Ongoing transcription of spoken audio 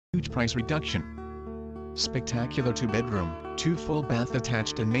huge price reduction. Spectacular 2-bedroom, 2 full bath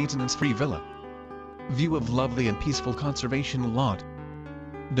attached and maintenance-free villa. View of lovely and peaceful conservation lot.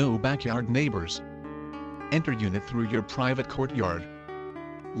 No backyard neighbors. Enter unit through your private courtyard.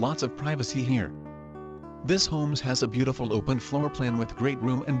 Lots of privacy here. This home has a beautiful open floor plan with great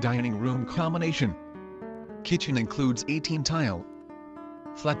room and dining room combination. Kitchen includes 18 tile.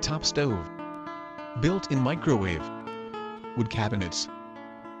 Flat top stove. Built-in microwave. Wood cabinets.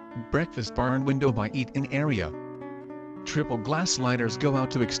 Breakfast bar and window by eat-in area. Triple glass sliders go out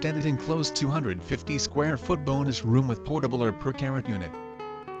to extended enclosed 250 square foot bonus room with portable or per carat unit.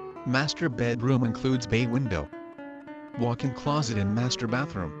 Master bedroom includes bay window. Walk-in closet and master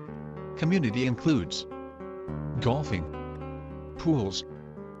bathroom. Community includes golfing, pools,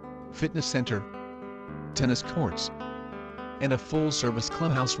 fitness center, tennis courts, and a full-service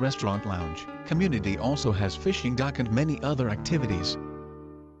clubhouse restaurant lounge. Community also has fishing dock and many other activities.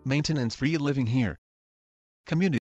 Maintenance-free living here. Community